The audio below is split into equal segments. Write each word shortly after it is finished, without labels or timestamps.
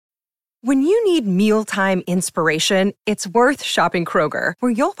When you need mealtime inspiration, it's worth shopping Kroger,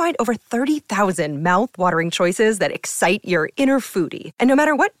 where you'll find over 30,000 mouth-watering choices that excite your inner foodie. And no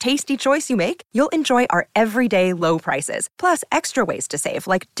matter what tasty choice you make, you'll enjoy our everyday low prices, plus extra ways to save,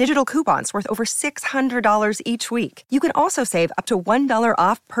 like digital coupons worth over $600 each week. You can also save up to $1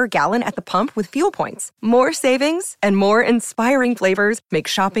 off per gallon at the pump with fuel points. More savings and more inspiring flavors make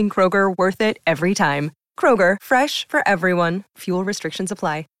shopping Kroger worth it every time. Kroger, fresh for everyone. Fuel restrictions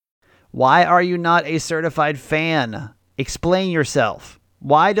apply. Why are you not a certified fan? Explain yourself.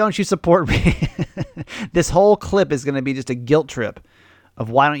 Why don't you support me? This whole clip is going to be just a guilt trip of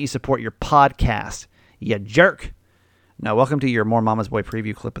why don't you support your podcast, you jerk. Now, welcome to your More Mama's Boy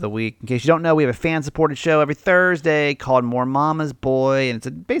preview clip of the week. In case you don't know, we have a fan-supported show every Thursday called More Mama's Boy, and it's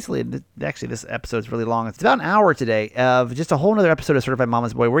basically, actually, this episode's really long. It's about an hour today of just a whole other episode of Certified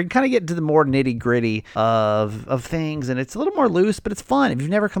Mama's Boy, where we can kind of get into the more nitty-gritty of things, and it's a little more loose, but it's fun. If you've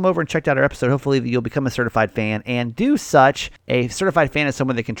never come over and checked out our episode, hopefully you'll become a certified fan and do such. A certified fan is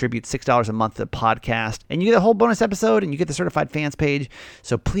someone that contributes $6 a month to the podcast, and you get a whole bonus episode, and you get the certified fans page,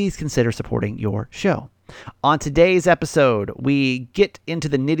 so please consider supporting your show. On today's episode, we get into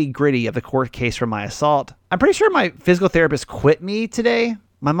the nitty-gritty of the court case for my assault. I'm pretty sure my physical therapist quit me today.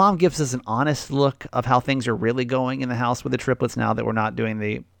 My mom gives us an honest look of how things are really going in the house with the triplets now that we're not doing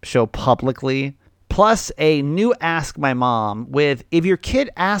the show publicly. Plus, a new Ask My Mom with, if your kid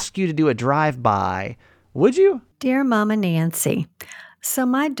asked you to do a drive-by, would you? Dear Mama Nancy, so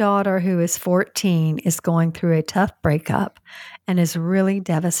my daughter, who is 14, is going through a tough breakup and is really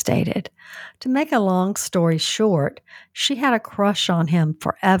devastated. To make a long story short, she had a crush on him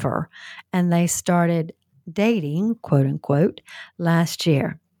forever, and they started dating, quote unquote, last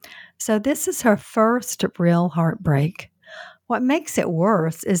year. So this is her first real heartbreak. What makes it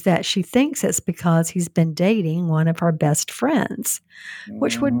worse is that she thinks it's because he's been dating one of her best friends,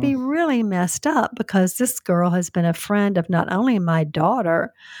 which would be really messed up because this girl has been a friend of not only my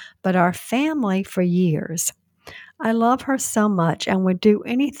daughter, but our family for years. I love her so much and would do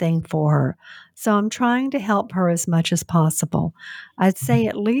anything for her, so I'm trying to help her as much as possible. I'd say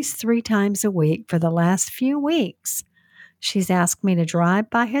at least 3 times a week for the last few weeks. She's asked me to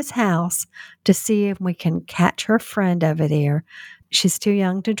drive by his house to see if we can catch her friend over there. She's too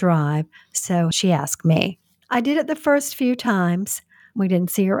young to drive, so she asked me. I did it the first few times. We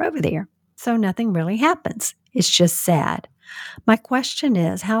didn't see her over there, so nothing really happens. It's just sad. My question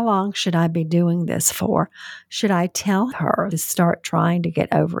is, how long should I be doing this for? Should I tell her to start trying to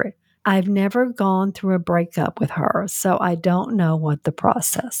get over it? I've never gone through a breakup with her, so I don't know what the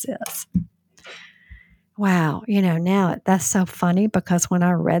process is. Wow, now that's so funny because when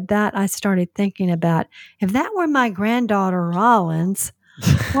I read that, I started thinking about if that were my granddaughter Rollins,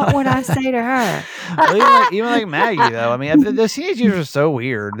 what would I say to her? Well, even like Maggie, though. I mean, the teenagers are so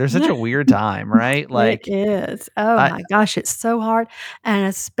weird. They're such a weird time, right? Like, it is. Oh, my gosh, it's so hard. And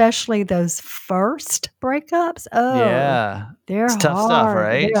especially those first breakups. Oh, yeah. They're it's hard. tough stuff,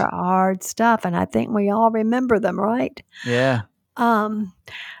 right? They're hard stuff. And I think we all remember them, right? Yeah.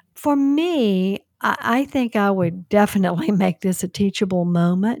 For me, I think I would definitely make this a teachable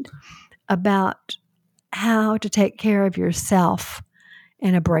moment about how to take care of yourself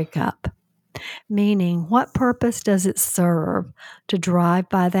in a breakup. Meaning, what purpose does it serve to drive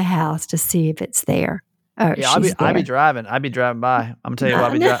by the house to see if it's there? Yeah, I'd be driving. I'd be driving by. I'm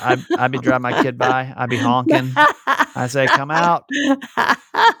telling you, I'd be driving my kid by. I'd be honking. I say, "Come out,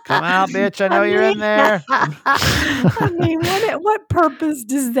 bitch! I know you're in there." I mean, what purpose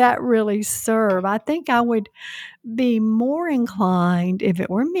does that really serve? I think I would be more inclined, if it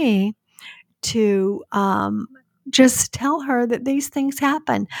were me, to just tell her that these things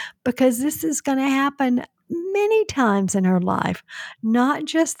happen because this is going to happen many times in her life, not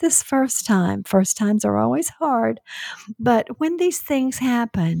just this first time. First times are always hard, but when these things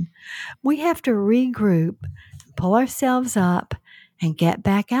happen, we have to regroup, pull ourselves up, and get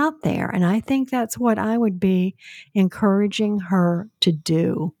back out there. And I think that's what I would be encouraging her to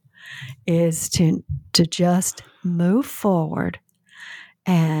do, is to just move forward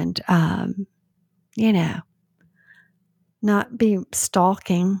and, not be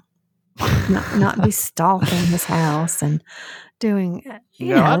stalking, not be stalking his house and doing,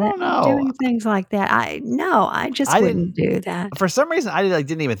 I don't know. doing things like that. I just wouldn't do that. For some reason, I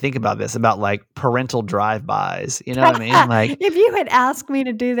didn't even think about this, about like parental drive-bys. You know what I mean? Like, if you had asked me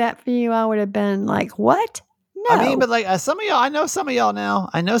to do that for you, I would have been like, what? No. I mean, but like some of y'all, I know some of y'all now.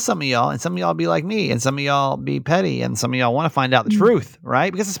 I know some of y'all, and some of y'all be like me, and some of y'all be petty, and some of y'all want to find out the truth,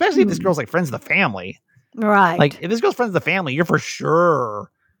 right? Because especially if this girl's like friends of the family. Right. Like if this girl's friends of the family, you're for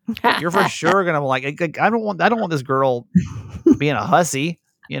sure gonna like I don't want this girl being a hussy.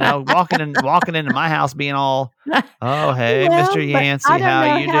 walking into my house being all, oh, hey, Well, Mr. but Yancey, I don't how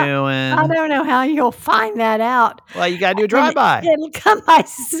know you I doing? don't know how you'll find that out. Well, you got to do a And drive-by. it'll come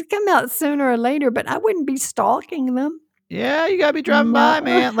out sooner or later, but I wouldn't be stalking them. Yeah, you got to be driving No. by,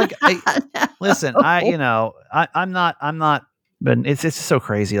 man. Like, listen, I'm not, but it's just so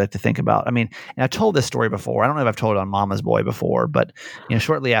crazy, like, to think about. I mean, and I've told this story before. I don't know if I've told it on Mama's Boy before, but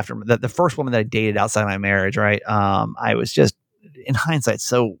shortly after the first woman that I dated outside my marriage, right? I was just, in hindsight,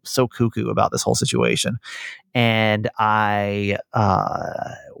 so cuckoo about this whole situation, and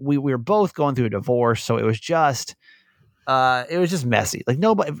we were both going through a divorce, so it was just messy. Like,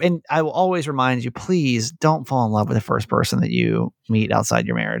 nobody, and I will always remind you, please don't fall in love with the first person that you meet outside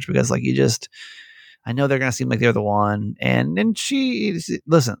your marriage, because like I know they're going to seem like they're the one. And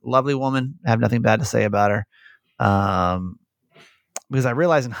listen, lovely woman. I have nothing bad to say about her. Because I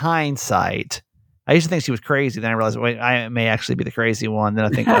realized in hindsight, I used to think she was crazy. Then I realized, wait, I may actually be the crazy one. Then I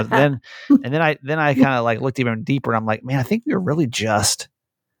think then I kind of like looked even deeper, and I'm like, man, I think we were really just,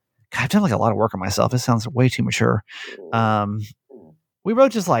 God, I've done like a lot of work on myself. This sounds way too mature. We were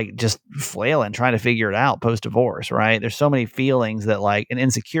just flailing, trying to figure it out post divorce, right? There's so many feelings that and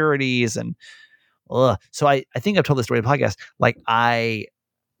insecurities and, so I think I've told this story in the podcast. Like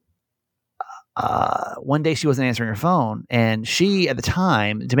one day she wasn't answering her phone, and she, at the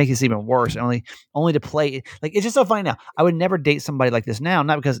time, to make this even worse, only to play, like, it's just so funny now. I would never date somebody like this now,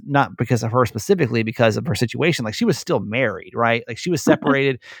 not because of her specifically, because of her situation. Like, she was still married, right? Like, she was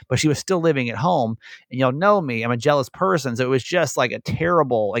separated, but she was still living at home. And y'all know me, I'm a jealous person, so it was just like a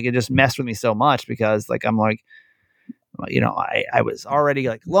terrible, like, it just messed with me so much, because like I'm like, I was already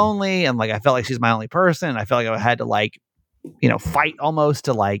like lonely, and like I felt like she's my only person, and I felt like I had to fight almost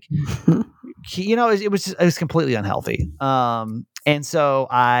to like it was completely unhealthy. And so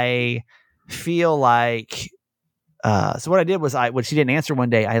I feel like so what I did was when she didn't answer one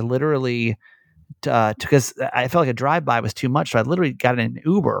day, I literally because I felt like a drive-by was too much, so I literally got in an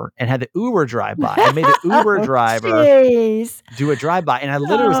Uber and had the Uber drive-by. I made the Uber driver do a drive-by, and I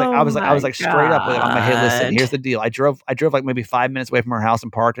literally was like straight up with it. I'm like, hey, listen, here's the deal. I drove like maybe 5 minutes away from her house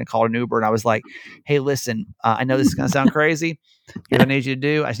and parked and called an Uber, and I was like, hey, listen, I know this is gonna sound crazy. Here's what I need you to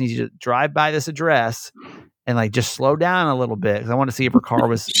do. I just need you to drive by this address and like just slow down a little bit, because I want to see if her car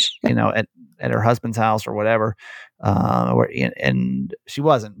was at her husband's house or whatever. And she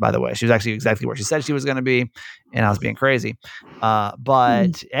wasn't, by the way. She was actually exactly where she said she was going to be, and I was being crazy.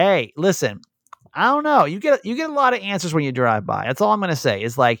 But hey, listen, I don't know. You get a lot of answers when you drive by. That's all I'm going to say.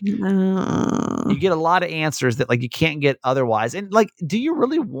 Is like you get a lot of answers that like you can't get otherwise. And like, do you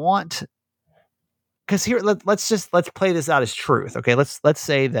really want? Because here, let's play this out as truth. Okay, let's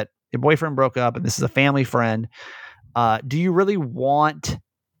say that your boyfriend broke up, and this is a family friend. Do you really want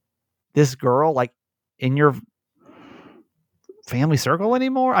this girl like in your family circle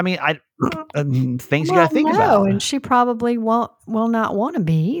anymore? I mean, things you got to think about. And she probably will not want to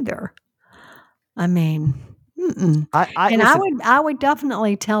be either. I mean, I would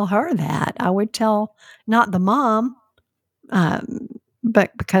definitely tell her that. I would tell not the mom,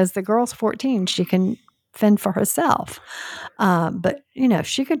 but because the girl's 14, she can fend for herself. But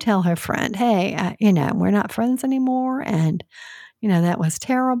she could tell her friend, hey, we're not friends anymore, and that was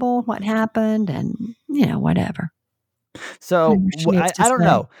terrible what happened, and whatever. So I don't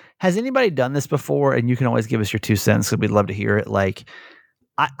know. Has anybody done this before? And you can always give us your 2 cents, because we'd love to hear it. Like,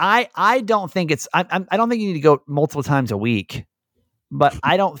 I don't think it's. I don't think you need to go multiple times a week, but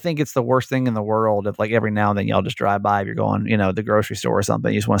I don't think it's the worst thing in the world if like every now and then y'all just drive by if you're going, the grocery store or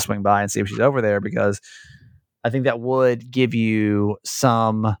something. You just want to swing by and see if she's over there, because I think that would give you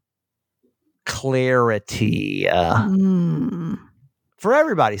some clarity for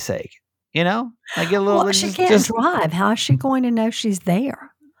everybody's sake. I get a little. Well, she can't drive. How is she going to know she's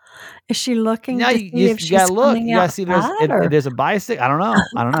there? Is she looking to see if she's coming out? You gotta see there's a bicycle. I don't know.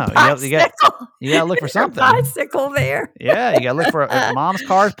 You gotta look for something. Bicycle there. Yeah, you gotta look for mom's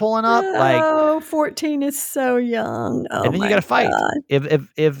car's pulling up. Like, 14 is so young. Oh, and then you gotta fight.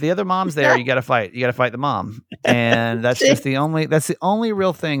 If the other mom's there, you gotta fight. You gotta fight the mom, and that's just the only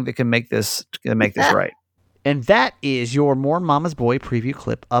real thing that can make this right. And that is your More Mama's Boy preview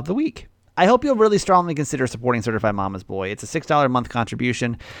clip of the week. I hope you'll really strongly consider supporting Certified Mama's Boy. It's a $6 a month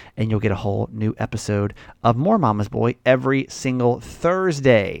contribution, and you'll get a whole new episode of More Mama's Boy every single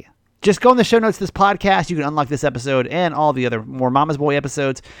Thursday. Just go in the show notes of this podcast. You can unlock this episode and all the other More Mama's Boy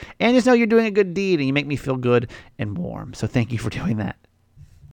episodes. And just know you're doing a good deed, and you make me feel good and warm. So thank you for doing that.